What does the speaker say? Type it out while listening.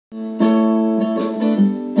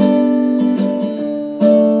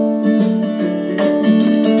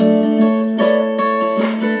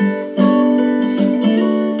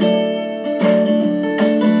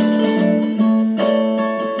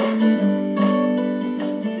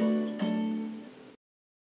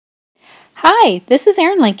Hi, this is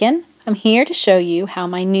Erin Lincoln. I'm here to show you how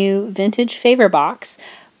my new vintage favor box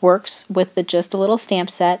works with the Just a Little stamp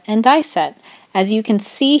set and die set. As you can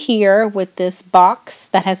see here with this box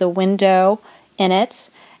that has a window in it,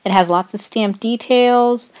 it has lots of stamp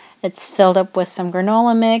details. It's filled up with some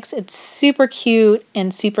granola mix. It's super cute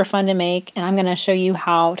and super fun to make, and I'm going to show you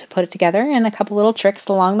how to put it together and a couple little tricks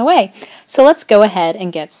along the way. So let's go ahead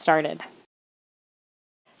and get started.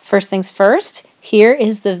 First things first, here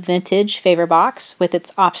is the vintage favor box with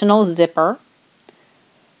its optional zipper.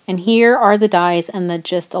 And here are the dies and the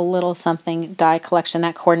Just a Little Something die collection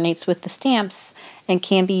that coordinates with the stamps and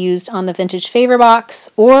can be used on the vintage favor box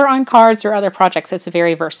or on cards or other projects. It's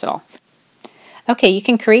very versatile. Okay, you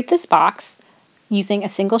can create this box using a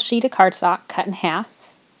single sheet of cardstock cut in half.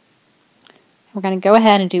 We're going to go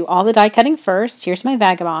ahead and do all the die cutting first. Here's my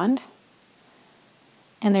vagabond.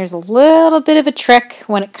 And there's a little bit of a trick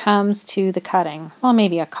when it comes to the cutting. Well,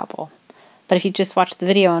 maybe a couple. But if you just watch the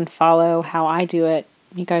video and follow how I do it,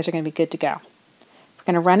 you guys are going to be good to go. We're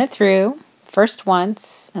going to run it through, first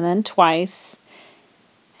once and then twice.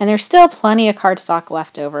 And there's still plenty of cardstock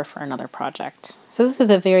left over for another project. So this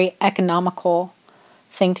is a very economical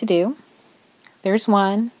thing to do. There's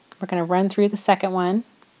one. We're going to run through the second one.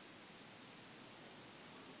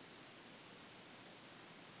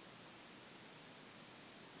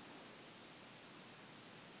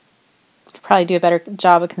 Probably do a better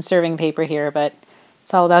job of conserving paper here, but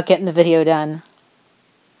it's all about getting the video done.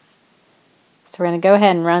 So we're going to go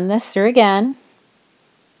ahead and run this through again.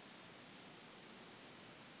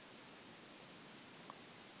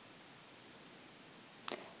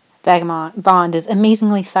 Vagabond is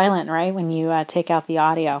amazingly silent, right, when you take out the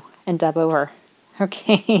audio and dub over.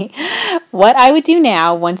 Okay, what I would do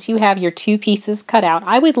now, once you have your two pieces cut out,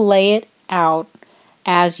 I would lay it out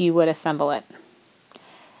as you would assemble it.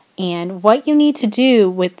 And what you need to do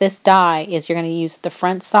with this die is you're going to use the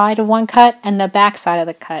front side of one cut and the back side of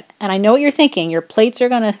the cut. And I know what you're thinking. Your plates are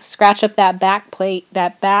going to scratch up that back plate,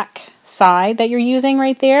 that back side that you're using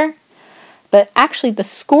right there. But actually the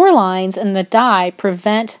score lines in the die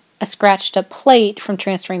prevent a scratched up plate from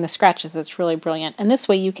transferring the scratches. It's really brilliant. And this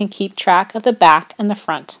way you can keep track of the back and the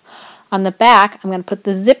front. On the back, I'm going to put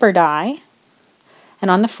the zipper die,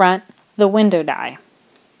 and on the front, the window die.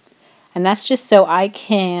 And that's just so I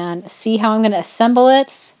can see how I'm going to assemble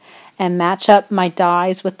it and match up my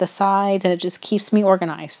dies with the sides, and it just keeps me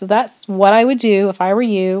organized. So that's what I would do if I were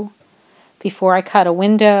you before I cut a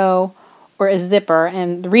window or a zipper.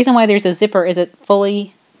 And the reason why there's a zipper is it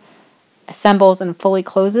fully assembles and fully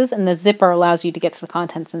closes, and the zipper allows you to get to the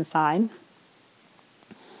contents inside.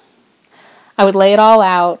 I would lay it all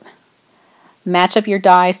out, match up your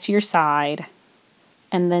dies to your side,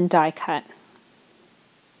 and then die cut.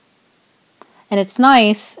 And it's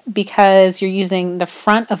nice because you're using the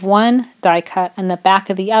front of one die cut and the back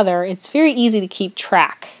of the other. It's very easy to keep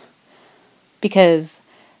track because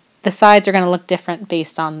the sides are going to look different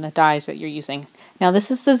based on the dies that you're using. Now this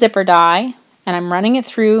is the zipper die, and I'm running it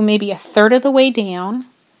through maybe a third of the way down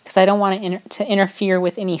because I don't want to interfere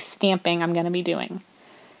with any stamping I'm going to be doing.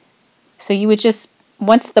 So you would just,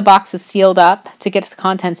 once the box is sealed up, to get to the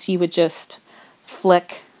contents, you would just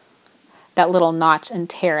flick that little notch and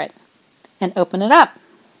tear it and open it up.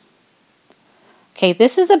 Okay,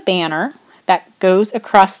 this is a banner that goes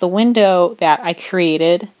across the window that I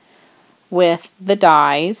created with the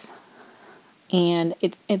dies, and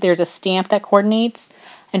there's a stamp that coordinates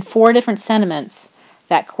and 4 different sentiments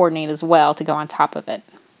that coordinate as well to go on top of it.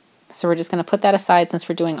 So we're just going to put that aside since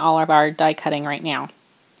we're doing all of our die cutting right now.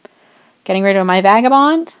 Getting rid of my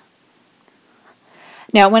vagabond.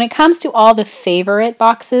 Now when it comes to all the favorite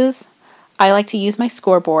boxes, I like to use my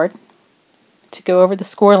scoreboard to go over the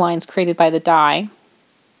score lines created by the die.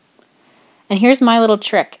 And here's my little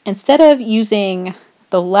trick. Instead of using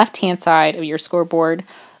the left-hand side of your scoreboard,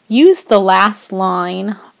 use the last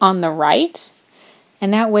line on the right,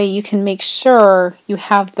 and that way you can make sure you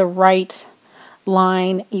have the right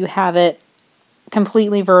line, you have it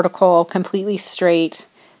completely vertical, completely straight,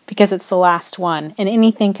 because it's the last one, and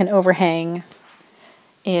anything can overhang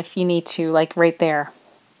if you need to, like right there.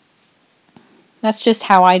 That's just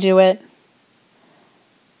how I do it.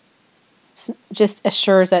 Just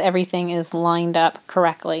assures that everything is lined up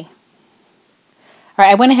correctly. All right,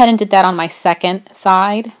 I went ahead and did that on my second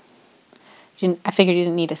side. I figured you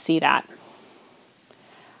didn't need to see that.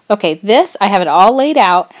 Okay, this, I have it all laid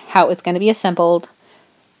out, how it's going to be assembled,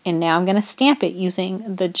 and now I'm going to stamp it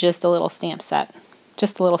using the Just a Little stamp set.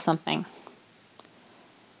 Just a little something.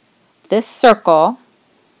 This circle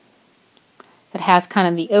that has kind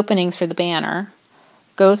of the openings for the banner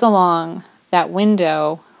goes along that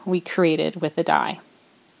window we created with the die.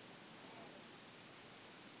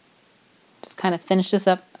 kind of finishes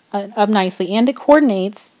up nicely, and it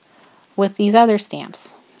coordinates with these other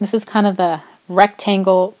stamps. This is kind of the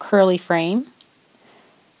rectangle curly frame,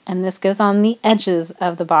 and this goes on the edges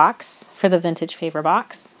of the box for the Vintage Favor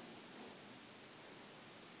box.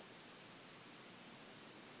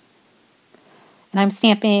 And I'm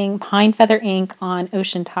stamping Pine Feather ink on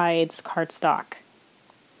Ocean Tides cardstock.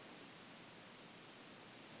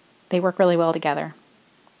 They work really well together.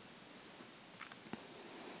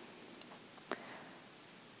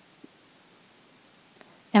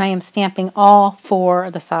 And I am stamping all 4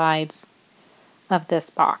 of the sides of this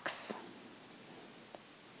box.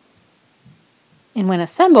 And when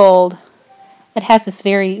assembled, it has this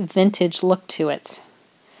very vintage look to it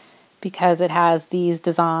because it has these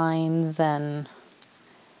designs and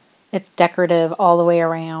it's decorative all the way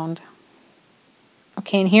around.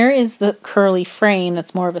 Okay, and here is the curly frame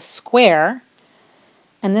that's more of a square,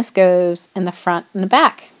 and this goes in the front and the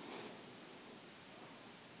back.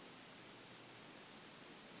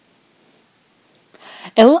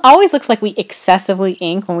 It always looks like we excessively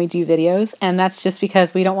ink when we do videos, and that's just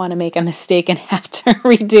because we don't want to make a mistake and have to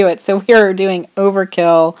redo it. So we're doing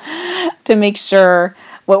overkill to make sure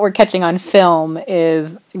what we're catching on film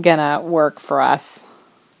is gonna work for us.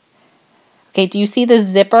 Okay, do you see the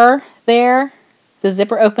zipper there? The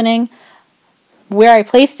zipper opening? Where I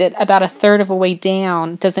placed it, about 1/3 of a way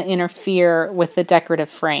down, doesn't interfere with the decorative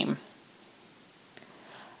frame.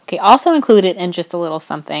 Okay, also included in just a little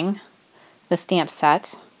something, the stamp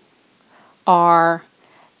set, are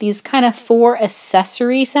these kind of 4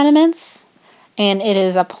 accessory sentiments, and it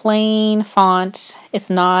is a plain font. It's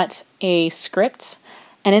not a script,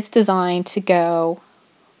 and it's designed to go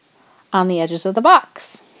on the edges of the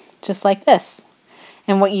box, just like this.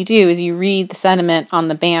 And what you do is you read the sentiment on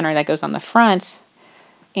the banner that goes on the front,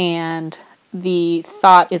 and the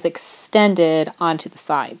thought is extended onto the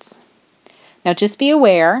sides. Now just be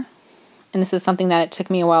aware, and this is something that it took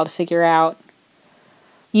me a while to figure out,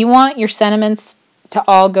 you want your sentiments to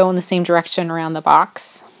all go in the same direction around the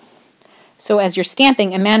box. So as you're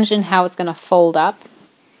stamping, imagine how it's going to fold up,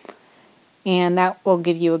 and that will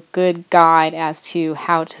give you a good guide as to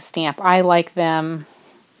how to stamp. I like them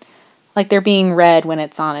like they're being read when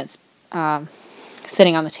it's on its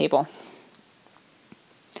sitting on the table.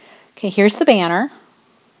 Okay, here's the banner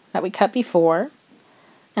that we cut before,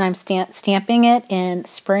 and I'm stamping it in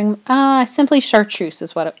spring, simply chartreuse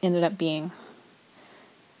is what it ended up being.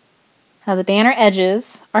 Now the banner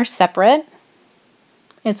edges are separate.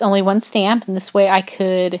 It's only 1 stamp, and this way I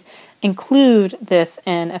could include this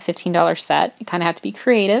in a $15 set. You kind of have to be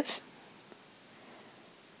creative,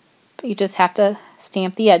 but you just have to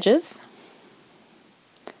stamp the edges.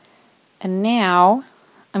 And now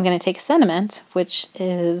I'm going to take a sentiment, which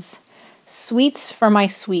is sweets for my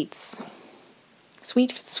sweets.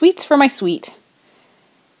 Sweets for my sweet.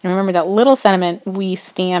 And remember that little sentiment we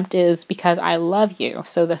stamped is because I love you.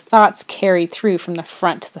 So the thoughts carry through from the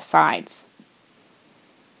front to the sides.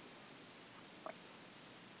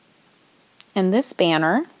 And this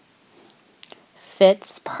banner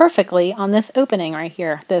fits perfectly on this opening right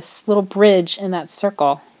here, this little bridge in that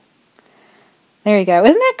circle. There you go.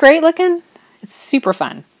 Isn't that great looking? It's super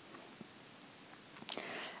fun.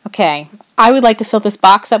 Okay, I would like to fill this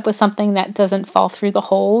box up with something that doesn't fall through the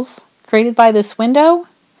holes created by this window.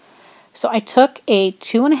 So I took a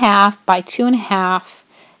 2.5 by 2.5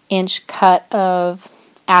 inch cut of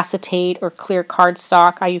acetate or clear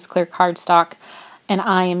cardstock. I use clear cardstock, and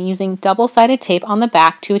I am using double-sided tape on the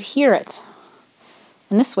back to adhere it.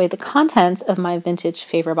 And this way the contents of my Vintage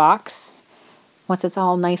Favor box, once it's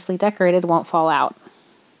all nicely decorated, won't fall out.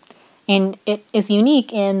 And it is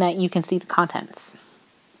unique in that you can see the contents.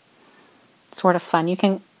 Sort of fun. You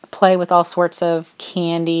can play with all sorts of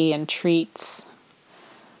candy and treats.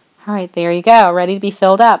 All right, there you go, ready to be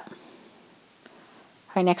filled up.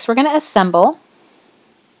 All right, next we're going to assemble.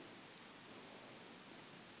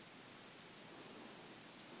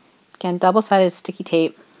 Again, double-sided sticky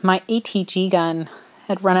tape. My ATG gun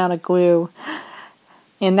had run out of glue,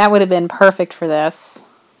 and that would have been perfect for this.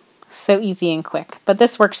 So easy and quick. But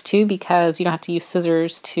this works too because you don't have to use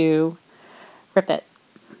scissors to rip it,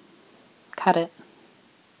 cut it,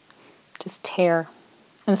 just tear.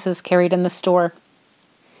 And this is carried in the store.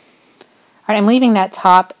 All right, I'm leaving that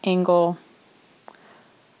top angle,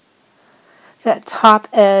 that top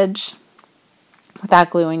edge without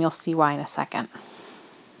gluing. You'll see why in a second.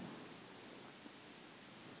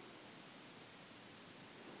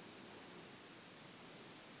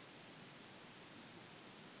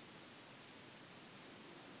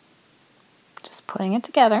 Just putting it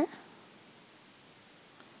together.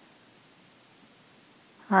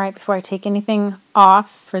 Alright, before I take anything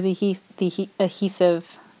off for the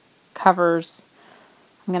adhesive covers,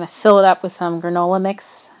 I'm going to fill it up with some granola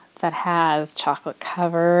mix that has chocolate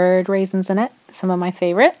covered raisins in it, some of my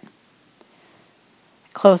favorite.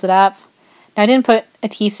 Close it up. Now I didn't put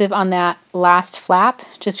adhesive on that last flap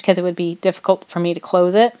just because it would be difficult for me to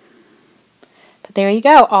close it. But there you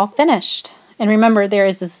go, all finished. And remember, there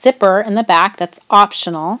is a zipper in the back that's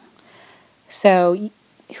optional. So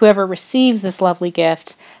whoever receives this lovely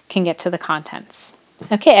gift can get to the contents.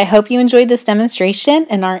 Okay, I hope you enjoyed this demonstration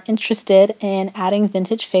and are interested in adding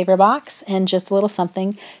vintage favor box and just a little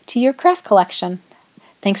something to your craft collection.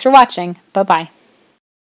 Thanks for watching. Bye-bye.